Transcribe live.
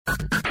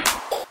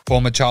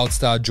Former child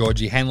star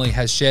Georgie Henley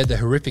has shared the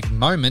horrific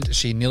moment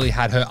she nearly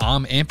had her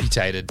arm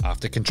amputated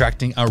after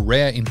contracting a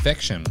rare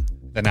infection.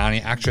 The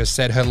Narnia actress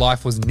said her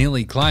life was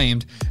nearly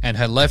claimed and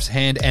her left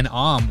hand and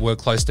arm were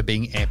close to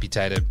being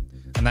amputated.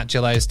 And that's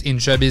your latest in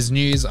showbiz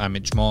news. I'm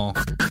Mitch Moore.